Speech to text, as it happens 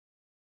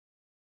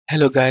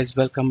Hello guys,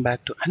 welcome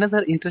back to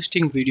another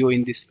interesting video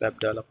in this web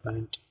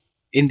development.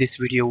 In this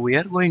video we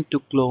are going to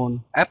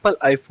clone Apple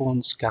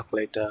iPhone's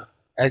calculator.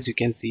 As you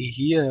can see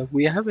here,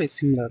 we have a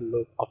similar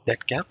look of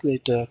that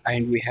calculator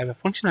and we have a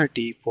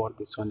functionality for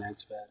this one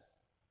as well.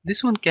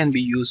 This one can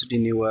be used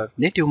in your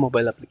native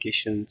mobile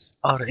applications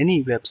or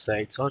any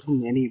websites or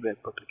in any web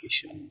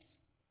applications.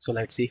 So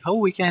let's see how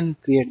we can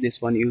create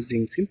this one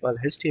using simple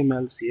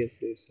HTML,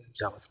 CSS and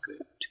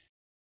JavaScript.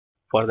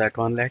 For that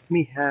one, let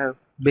me have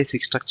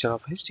basic structure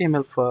of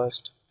HTML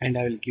first, and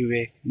I will give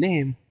a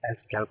name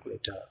as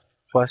calculator.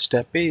 First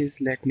step is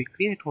let me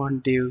create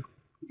one div.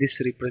 This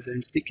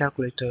represents the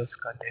calculator's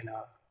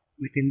container.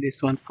 Within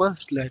this one,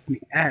 first let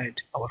me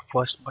add our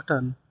first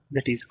button,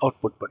 that is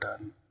output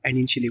button, and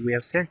initially we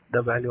have set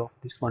the value of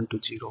this one to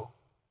 0.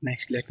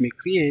 Next let me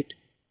create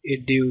a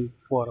div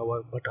for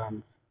our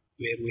buttons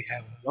where we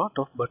have a lot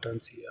of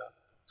buttons here.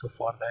 So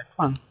for that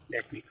one,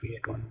 let me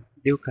create one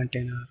div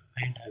container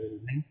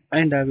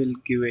and I will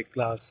give a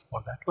class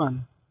for that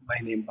one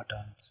by name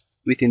buttons.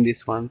 Within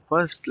this one,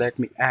 first let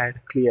me add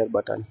clear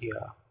button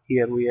here.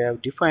 Here we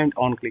have defined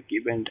on-click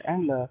event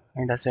handler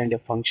and assigned a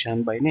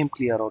function by name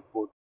clear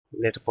output.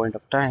 Later point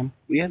of time,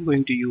 we are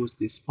going to use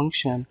this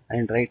function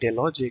and write a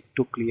logic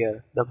to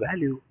clear the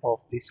value of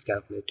this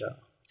calculator.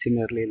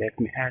 Similarly, let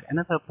me add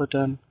another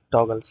button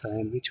toggle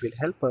sign which will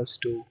help us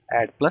to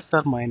add plus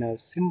or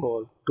minus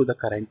symbol to the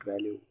current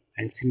value.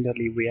 And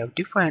similarly, we have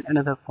defined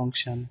another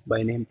function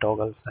by name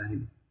toggle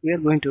sign. We are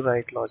going to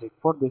write logic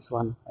for this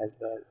one as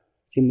well.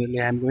 Similarly,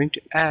 I am going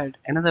to add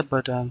another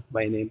button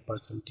by name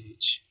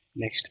percentage.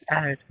 Next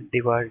add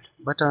divide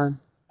button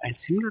and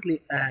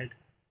similarly add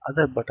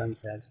other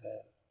buttons as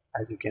well.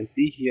 As you can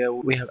see here,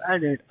 we have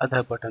added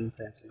other buttons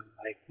as well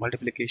like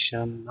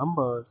multiplication,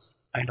 numbers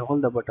and all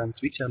the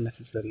buttons which are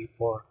necessary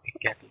for a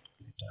calculator.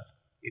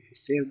 If you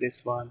save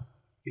this one,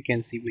 you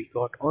can see we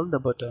got all the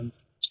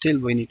buttons. Still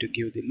we need to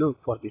give the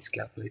look for this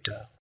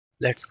calculator.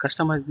 Let's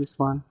customize this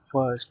one.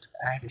 First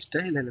add a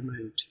style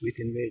element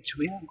within which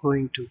we are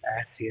going to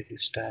add CSS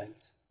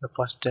styles. The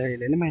first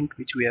style element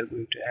which we are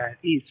going to add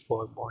is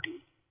for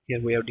body.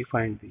 Here we have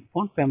defined the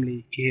font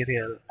family,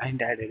 Arial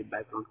and added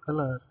background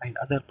color and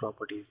other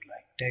properties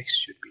like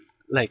text should be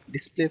like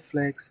display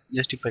flex,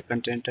 justify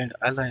content and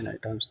align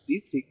items.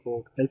 These three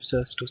code helps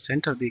us to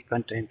center the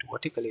content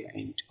vertically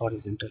and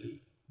horizontally.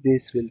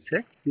 This will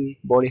set the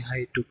body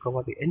height to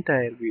cover the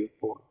entire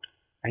viewport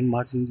and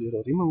margin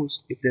 0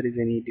 removes if there is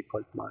any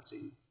default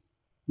margin.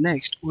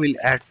 Next we'll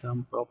add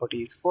some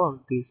properties for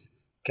this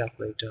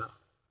calculator.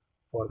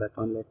 For that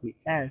one let me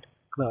add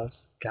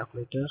class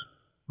calculator.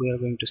 We are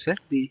going to set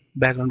the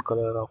background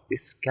color of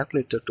this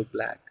calculator to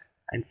black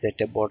and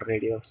set a border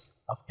radius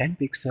of 10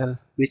 pixels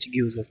which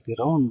gives us the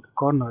round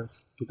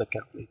corners to the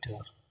calculator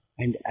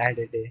and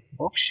added a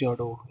box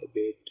shadow a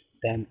bit,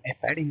 then a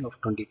padding of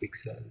 20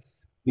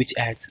 pixels which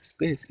adds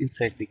space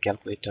inside the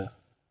calculator.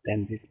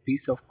 Then this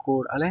piece of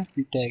code aligns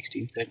the text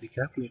inside the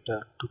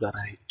calculator to the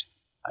right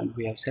and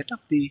we have set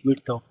up the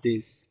width of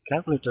this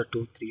calculator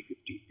to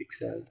 350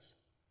 pixels.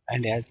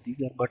 And as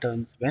these are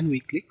buttons, when we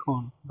click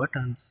on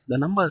buttons, the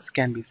numbers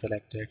can be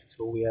selected.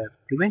 So we are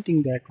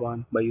preventing that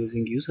one by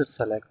using user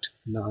select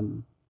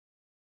none.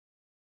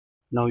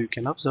 Now you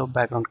can observe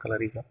background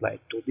color is applied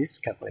to this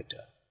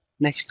calculator.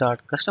 Next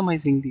start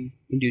customizing the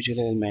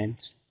individual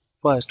elements.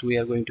 First we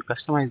are going to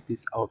customize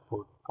this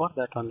output. For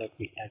that one let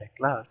me add a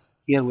class.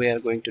 Here we are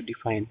going to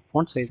define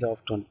font size of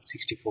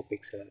 64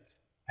 pixels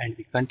and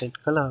the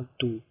content color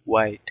to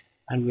white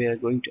and we are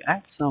going to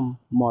add some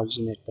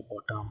margin at the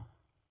bottom.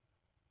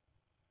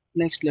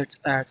 Next let's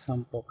add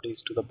some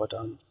properties to the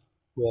buttons.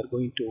 We are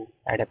going to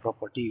add a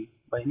property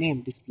by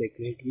name display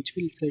grid which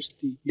will set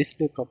the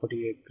display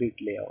property a grid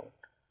layout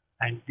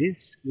and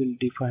this will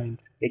define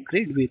a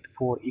grid with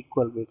 4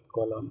 equal width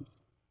columns.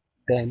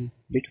 Then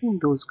between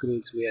those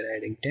grids we are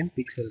adding 10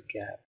 pixel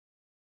gap.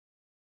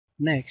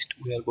 Next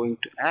we are going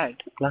to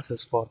add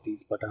classes for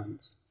these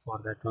buttons. For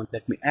that one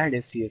let me add a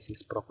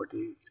CSS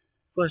properties.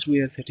 First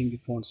we are setting the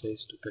font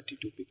size to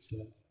 32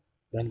 pixels.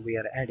 Then we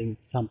are adding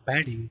some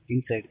padding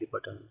inside the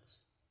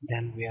buttons.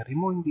 Then we are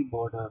removing the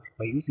border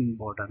by using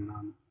border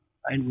none.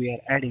 And we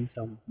are adding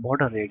some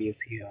border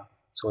radius here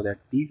so that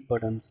these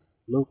buttons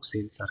looks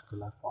in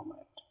circular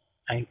format.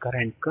 And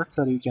current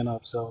cursor you can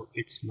observe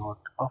it's not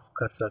of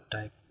cursor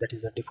type, that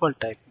is the default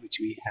type which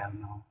we have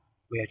now.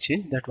 We have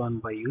changed that one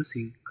by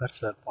using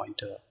cursor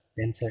pointer.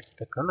 Then sets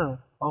the color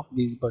of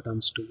these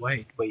buttons to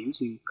white by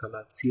using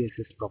color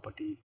CSS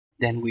property.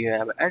 Then we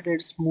have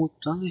added smooth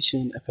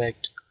transition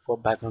effect for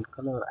background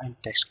color and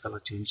text color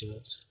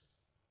changes.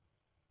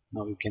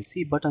 Now you can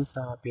see buttons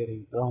are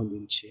appearing round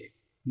in shape.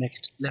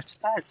 Next let's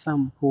add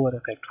some hover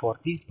effect for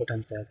these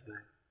buttons as well.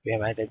 We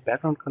have added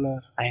background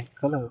color and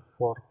color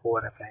for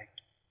hover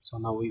effect. So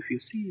now if you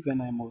see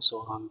when I move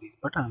so around these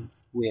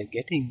buttons, we are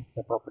getting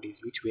the properties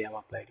which we have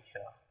applied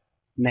here.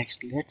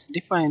 Next let's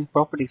define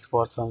properties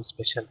for some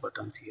special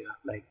buttons here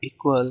like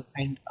equal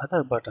and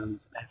other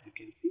buttons. As you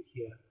can see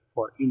here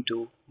for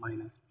into,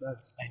 minus,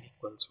 plus and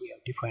equals we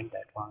have defined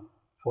that one.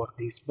 For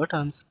these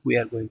buttons, we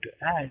are going to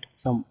add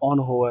some on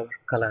hover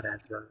color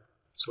as well.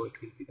 So it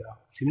will be the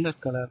similar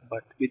color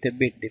but with a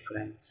bit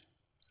difference.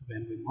 So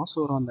when we mouse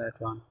over on that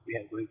one, we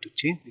are going to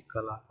change the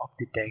color of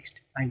the text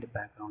and the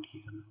background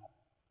here now.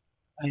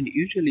 And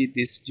usually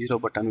this 0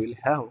 button will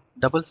have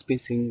double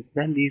spacing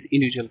than these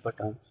individual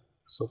buttons.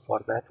 So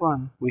for that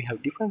one, we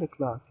have defined a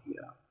class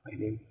here by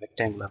name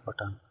rectangular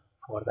button.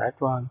 For that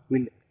one,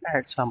 we'll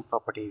add some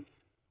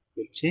properties.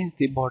 We'll change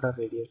the border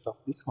radius of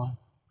this one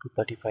to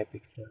 35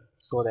 pixels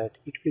so that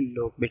it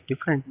will look a bit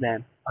different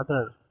than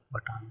other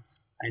buttons.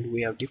 And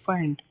we have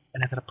defined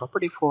another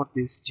property for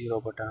this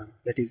 0 button,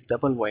 that is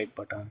double wide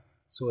button,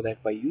 so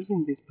that by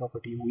using this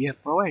property we are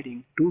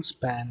providing two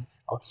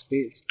spans of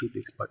space to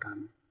this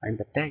button, and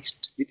the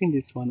text within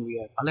this one we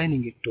are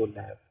aligning it to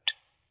left.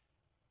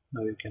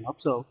 Now you can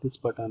observe this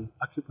button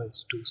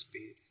occupies two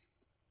space.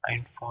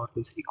 And for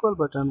this equal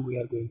button, we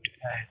are going to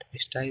add a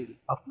style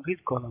of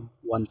grid column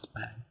one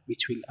span,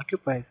 which will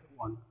occupy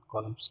one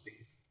column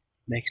space.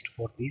 Next,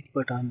 for these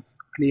buttons,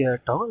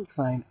 clear toggle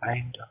sign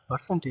and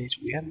percentage,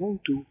 we are going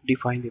to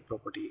define the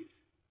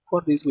properties.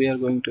 For this, we are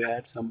going to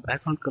add some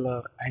background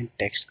color and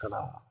text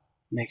color.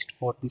 Next,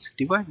 for this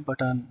divide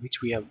button,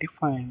 which we have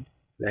defined,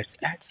 let's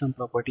add some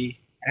property,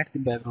 add the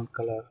background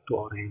color to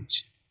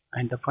orange.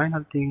 And the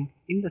final thing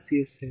in the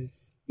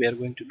CSS we are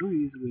going to do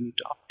is we need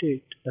to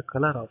update the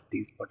color of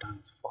these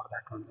buttons. For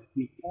that one, let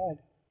me add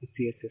a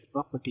CSS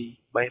property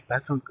by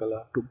background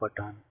color to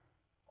button.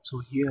 So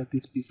here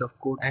this piece of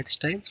code adds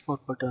styles for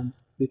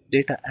buttons with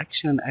data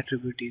action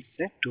attribute is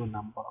set to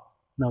number.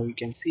 Now you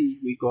can see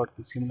we got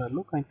the similar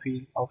look and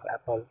feel of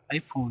Apple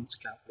iPhone's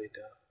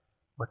calculator,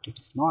 but it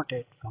is not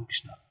yet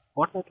functional.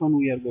 For that one,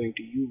 we are going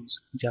to use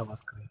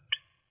JavaScript.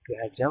 To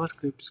add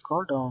JavaScript,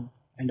 scroll down,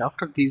 and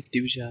after these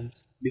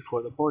divisions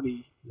before the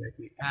body, let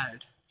me add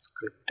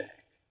script tag.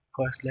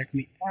 First, let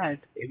me add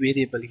a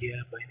variable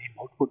here by name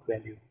output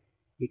value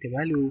with a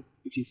value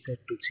which is set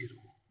to 0.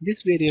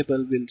 This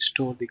variable will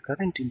store the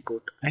current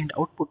input and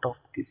output of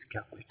this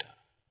calculator.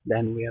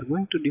 Then we are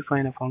going to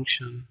define a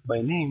function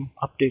by name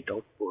update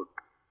output.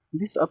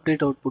 This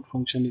update output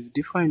function is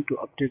defined to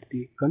update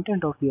the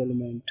content of the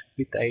element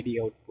with ID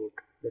output.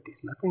 That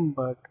is nothing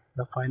but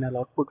the final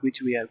output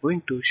which we are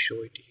going to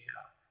show it here.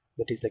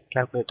 That is a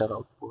calculator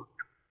output.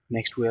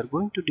 Next, we are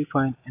going to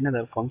define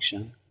another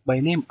function by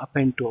name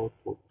append to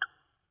output.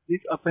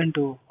 This append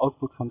to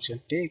output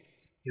function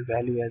takes a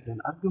value as an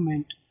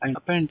argument and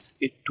appends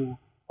it to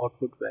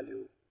output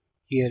value.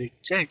 Here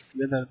it checks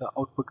whether the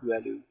output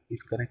value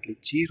is currently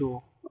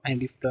 0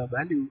 and if the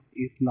value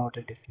is not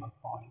a decimal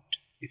point.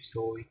 If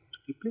so, it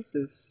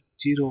replaces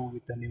 0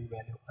 with a new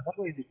value.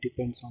 Otherwise, it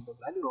depends on the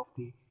value of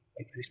the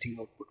existing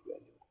output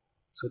value.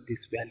 So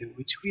this value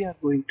which we are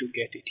going to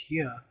get it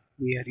here,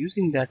 we are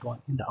using that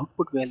one in the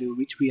output value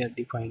which we are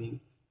defining.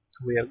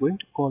 So we are going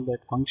to call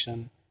that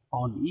function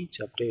on each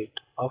update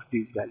of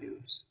these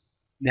values.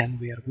 Then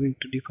we are going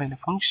to define a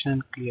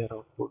function clear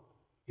output.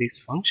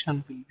 This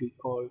function will be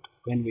called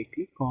when we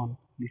click on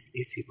this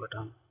AC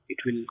button. It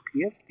will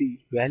clear the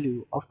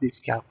value of this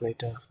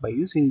calculator by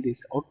using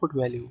this output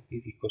value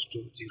is equals to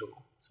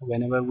 0. So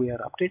whenever we are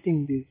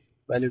updating this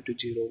value to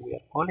 0, we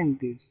are calling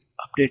this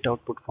update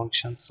output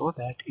function so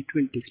that it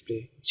will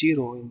display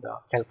 0 in the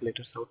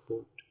calculator's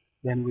output.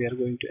 Then we are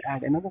going to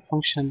add another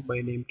function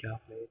by name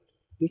calculate.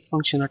 This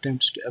function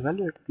attempts to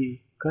evaluate the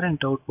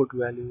current output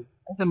value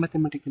as a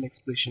mathematical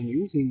expression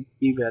using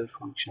eval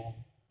function.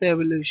 The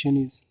evaluation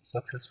is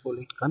successful,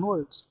 it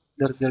converts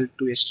the result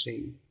to a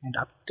string and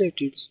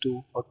updates it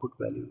to output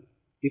value.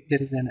 If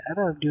there is an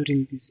error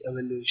during this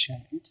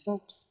evaluation, it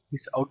sets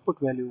this output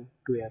value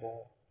to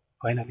error.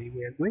 Finally,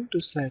 we are going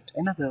to set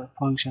another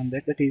function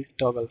that is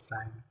toggle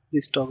sign.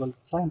 This toggle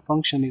sign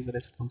function is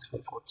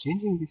responsible for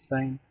changing the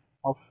sign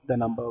of the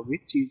number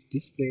which is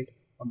displayed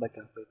on the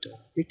calculator.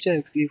 It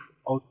checks if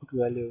output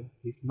value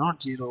is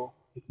not 0,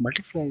 it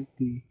multiplies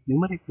the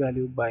numeric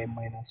value by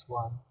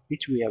 -1,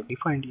 which we have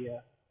defined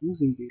here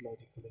using the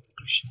logical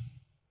expression.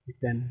 It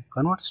then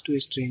converts to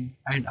a string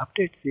and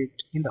updates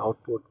it in the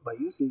output by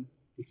using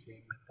the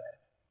same method.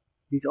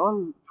 These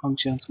all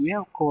functions we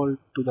have called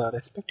to the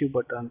respective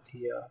buttons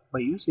here by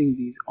using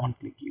these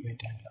on-click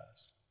event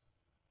handlers.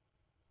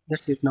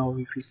 That's it. Now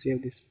if we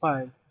save this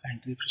file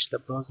and refresh the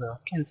browser,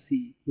 you can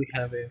see we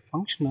have a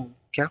functional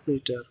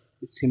calculator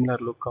with similar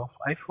look of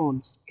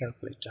iPhone's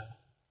calculator.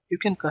 You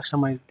can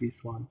customize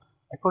this one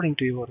according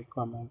to your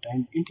requirement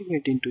and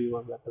integrate into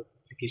your web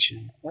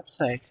application,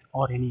 websites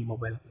or any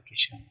mobile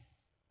application.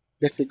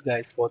 That's it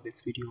guys for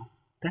this video.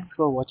 Thanks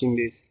for watching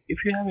this.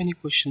 If you have any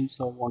questions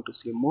or want to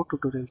see more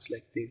tutorials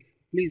like this,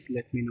 please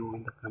let me know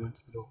in the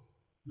comments below.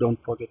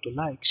 Don't forget to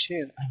like,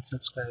 share and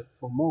subscribe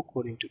for more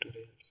coding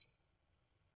tutorials.